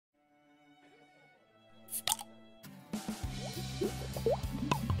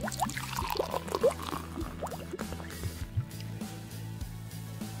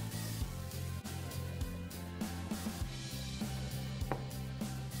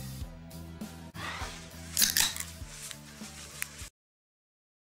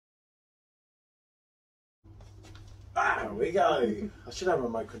There we go. I should have a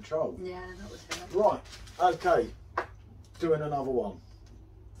remote control. Yeah, that was good. Right, okay. Doing another one.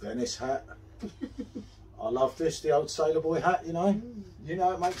 Venice hat. I love this, the old sailor boy hat, you know. You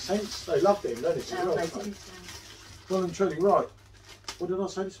know, it makes sense. They loved it in Venice as well. They did. Well and truly, right. What did I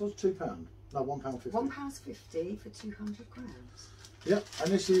say this was? £2? No, £1.50. £1.50 for 200 grams. Yep,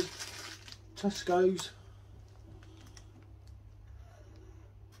 and this is Tesco's.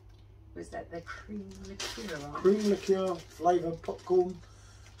 Was that the cream liqueur? Cream liqueur flavour popcorn,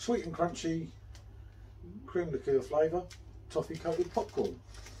 sweet and crunchy. Cream liqueur flavour, toffee coated popcorn.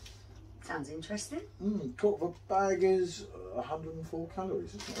 Sounds interesting. Quarter of a bag is 104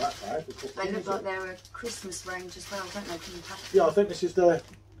 calories. It's not that bad. They look like they're a Christmas range as well, don't they? From the packaging? Yeah, I think this is their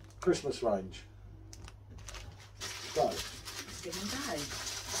Christmas range. So. Let's give them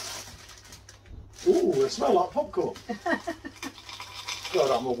a Ooh, they smell like popcorn. God,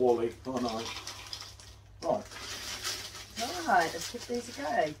 I'm a wally. I know. Right. Alright, let's give these a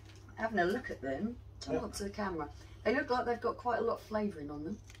go. Having a look at them. Talk up to the camera. They look like they've got quite a lot of flavouring on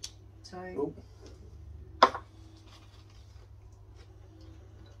them. So. Ooh.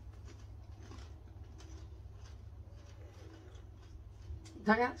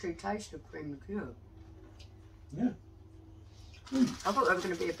 They actually taste of cream liqueur. Yeah. I thought they were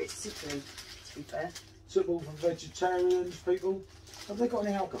going to be a bit sickly, to be fair. Suitable for vegetarians, people. Have they got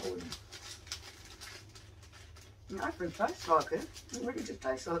any alcohol in them? I think it tastes like it. It really just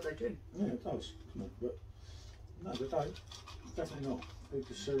tastes like they do. Yeah, it does. But no, they don't. Definitely not.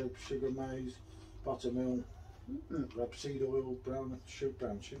 Liquor syrup, sugar, maize, buttermilk, rapeseed oil, brown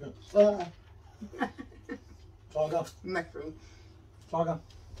sugar. Tiger. Nothing. Tiger.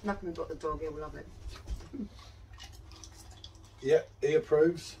 Nothing but the dog, he'll love it. Yeah, he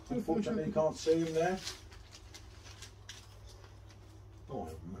approves. Unfortunately, you can't see him there. Oh,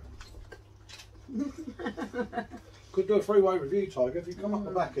 man. Could do a three-way review, Tiger. If you come up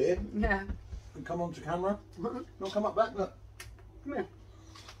the back here, yeah, and come onto camera. Not come up back, look. Come here.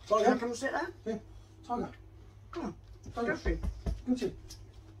 Tiger. Come and sit there. Yeah, Tiger. Come on. Tiger. Jeffrey. Come on.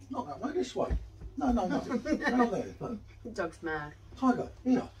 Not that way, this way. No, no, no. Down there. Look. The dog's mad. Tiger,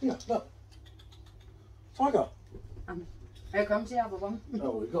 here, look. Tiger. Here comes the other one.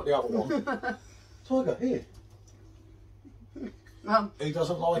 Oh, we've got the other one. Tiger, here. He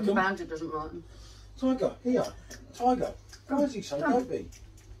doesn't like him. Bandit doesn't like him. Tiger, here. Tiger. Why is he so dopey?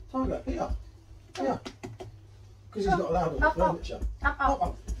 Tiger, here. Here. Because he's not allowed on the furniture.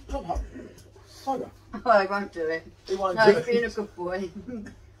 Up. Tiger. Oh, he won't do it. He won't no, do he's it. being a good boy.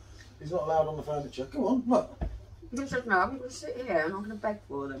 He's not allowed on the furniture. Come on, look. He said, no, I'm going to sit here and I'm going to beg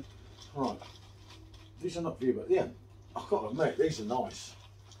for them. Right. These are not for you, but yeah, I've got to admit, these are nice.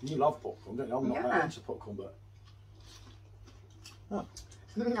 You love popcorn, don't you? I'm not that into popcorn, but... Oh.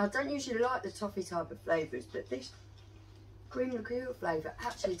 I don't usually like the toffee type of flavours, but this cream liqueur flavour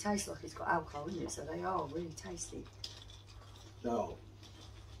actually tastes like it's got alcohol in it, so they are really tasty. No.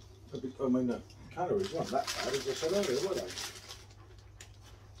 I mean, the calories weren't that bad, as I said earlier, were they?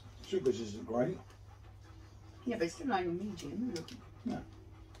 Sugars isn't great. Yeah, but it's still only medium, isn't it? Yeah.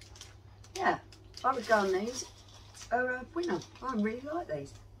 Yeah, I would go on these. Are a winner. I really like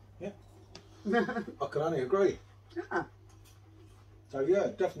these. Yeah. I can only agree. Yeah. So yeah,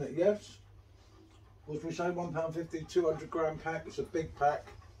 definitely yes. What did we say? £1.50, 200 gram pack. It's a big pack.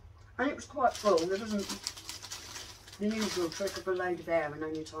 And it was quite full. There wasn't the usual trick of a load of air and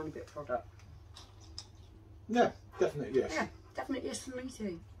only a tiny bit of product. Yeah, definitely yes. Yeah, definitely yes from me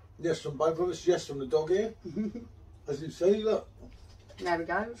too. Yes from both of us. Yes from the dog here. As you see, look. There we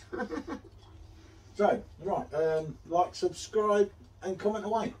go. So, right, like, subscribe and comment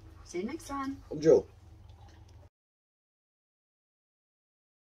away. See you next time. Enjoy.